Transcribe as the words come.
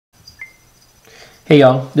Hey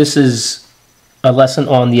y'all, this is a lesson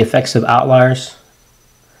on the effects of outliers,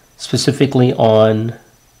 specifically on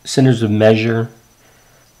centers of measure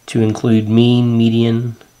to include mean,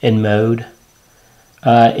 median, and mode.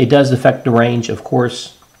 It does affect the range, of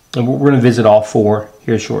course, and we're going to visit all four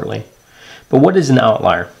here shortly. But what is an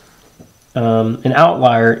outlier? An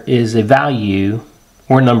outlier is a value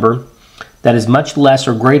or number that is much less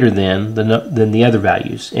or greater than the other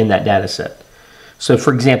values in that data set. So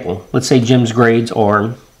for example, let's say Jim's grades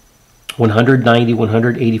are 100, 90,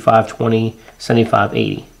 100, 85, 20, 75,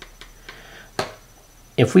 80.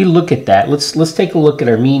 If we look at that, let's take a look at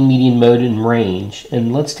our mean, median, mode, and range,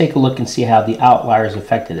 and let's take a look and see how the outliers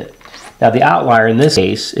affected it. Now the outlier in this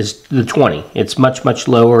case is the 20. It's much, much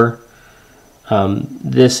lower.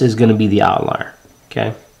 This is going to be the outlier.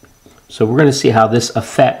 Okay, so we're going to see how this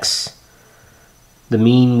affects the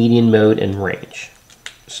mean, median, mode, and range.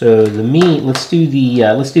 So the mean, let's do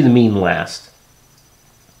the mean last.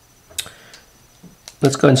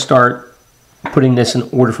 Let's go ahead and start putting this in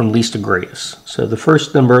order from least to greatest. So the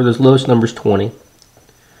first number, the lowest number is 20.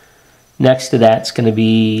 Next to that, it's going to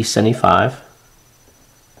be 75,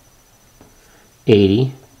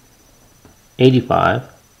 80, 85,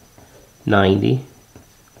 90,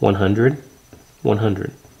 100,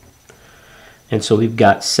 100. And so we've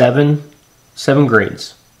got seven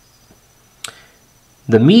grades.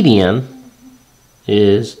 The median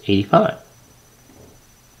is 85.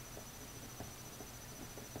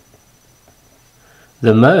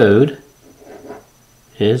 The mode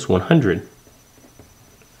is 100.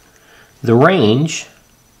 The range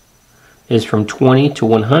is from 20 to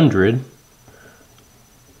 100.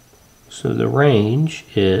 So the range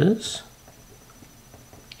is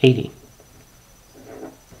 80.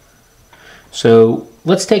 So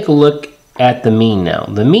let's take a look at the mean now.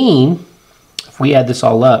 The mean, if we add this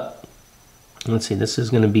all up, let's see, this is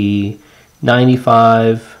going to be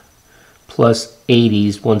 95 plus 80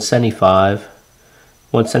 is 175.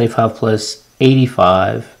 175 plus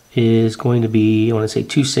 85 is going to be, I want to say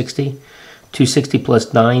 260. 260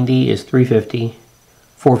 plus 90 is 350.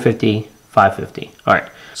 450, 550. All right,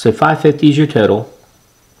 so 550 is your total.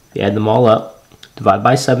 You add them all up, divide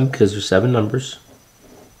by 7 because there's 7 numbers.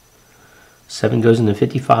 7 goes into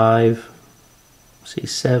 55. See,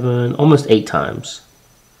 7, almost 8 times.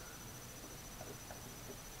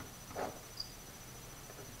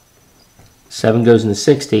 Seven goes into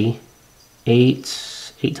 60.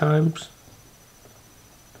 8 times.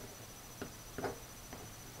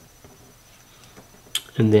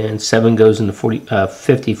 And then 7 goes into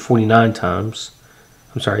 50 49 times.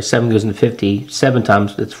 I'm sorry, 7 goes into 50 7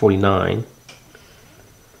 times. That's 49.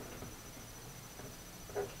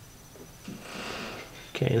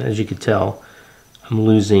 Okay, and as you can tell, I'm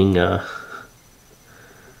losing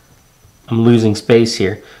space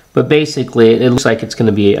here, but basically it looks like it's going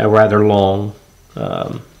to be a rather long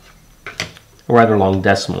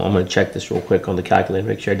decimal. I'm going to check this real quick on the calculator,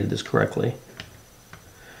 make sure I did this correctly.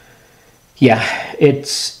 Yeah,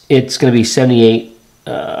 it's going to be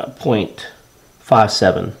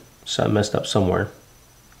 78.57. So I messed up somewhere.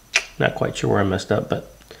 Not quite sure where I messed up, but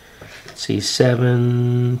let's see,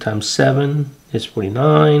 7 times 7 is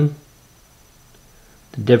 49.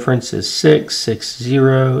 The difference is 6, 6,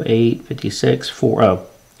 0, 8, 56, 4. Oh,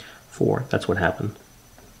 4. That's what happened.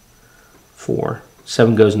 4.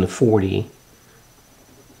 7 goes into 40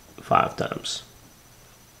 5 times.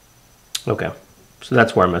 Okay, so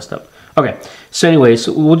that's where I messed up. Okay, so anyway,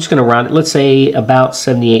 so we're just going to round it. Let's say about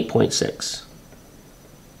 78.6.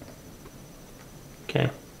 Okay,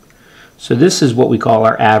 so this is what we call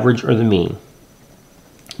our average or the mean.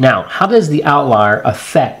 Now, how does the outlier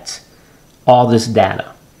affect all this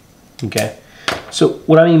data? Okay, so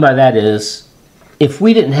what I mean by that is, if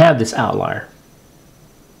we didn't have this outlier,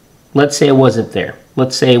 let's say it wasn't there.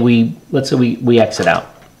 Let's say we exit out.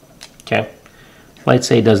 Okay, let's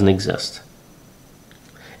say it doesn't exist.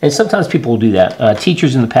 And sometimes people will do that.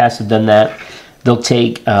 Teachers in the past have done that. They'll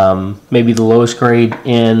take maybe the lowest grade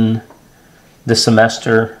in the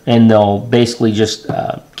semester and they'll basically just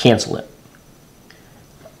cancel it.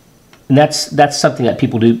 And that's something that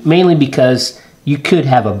people do, mainly because you could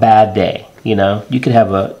have a bad day. You know, you could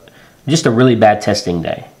have just a really bad testing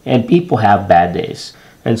day, and people have bad days,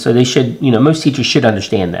 and so they should, you know, most teachers should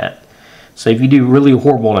understand that. So if you do really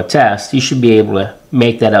horrible on a test, you should be able to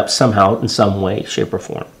make that up somehow in some way, shape, or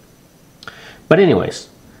form. But anyways,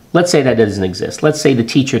 let's say that doesn't exist. Let's say the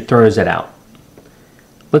teacher throws it out.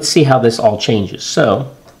 Let's see how this all changes.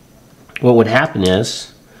 So what would happen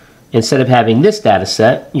is, instead of having this data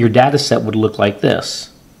set, your data set would look like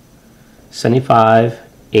this. 75,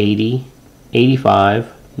 80,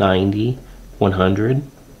 85, 90, 100,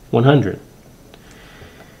 100.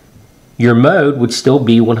 Your mode would still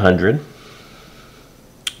be 100.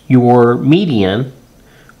 Your median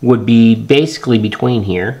would be basically between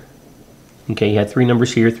here. Okay, you had 3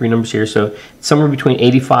 numbers here, 3 numbers here, so somewhere between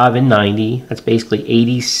 85 and 90. That's basically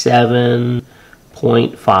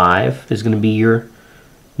 87.5 is going to be your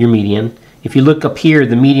median. If you look up here,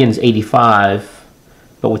 the median is 85,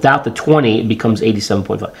 but without the 20, it becomes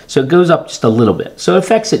 87.5. So it goes up just a little bit. So it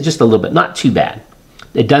affects it just a little bit, not too bad.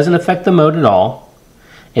 It doesn't affect the mode at all.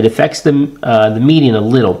 It affects the median a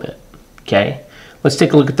little bit. Okay, let's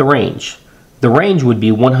take a look at the range. The range would be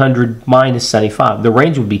 100 minus 75. The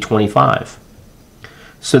range would be 25.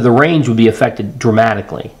 So the range would be affected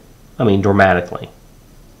dramatically. I mean, dramatically.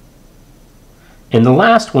 And the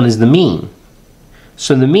last one is the mean.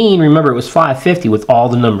 So the mean, remember, it was 550 with all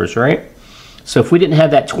the numbers, right? So if we didn't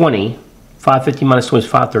have that 20, 550 minus 20 is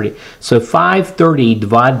 530. So 530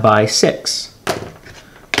 divided by 6.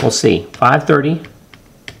 We'll see. 530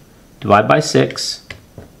 divided by 6,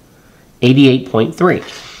 88.3.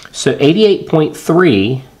 So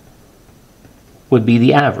 88.3 would be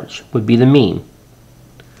the average, would be the mean.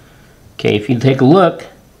 Okay, if you take a look,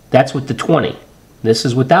 that's with the 20. This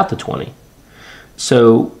is without the 20.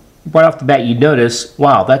 So right off the bat, you notice,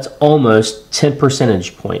 wow, that's almost 10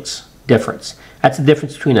 percentage points difference. That's the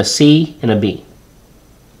difference between a C and a B.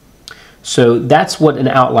 So that's what an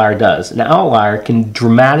outlier does. An outlier can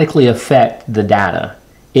dramatically affect the data.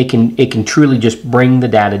 It can truly just bring the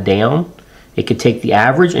data down. It could take the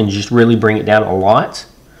average and just really bring it down a lot.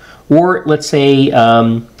 Or let's say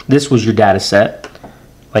this was your data set,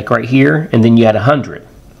 like right here, and then you had 100.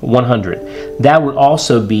 That would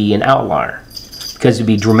also be an outlier because it would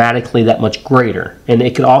be dramatically that much greater. And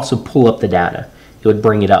it could also pull up the data. It would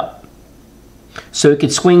bring it up. So it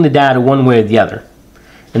could swing the data one way or the other.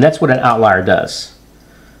 And that's what an outlier does.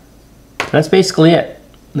 That's basically it.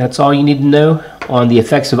 That's all you need to know on the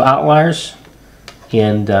effects of outliers.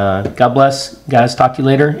 And God bless, guys. Talk to you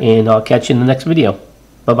later, and I'll catch you in the next video.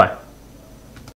 Bye-bye.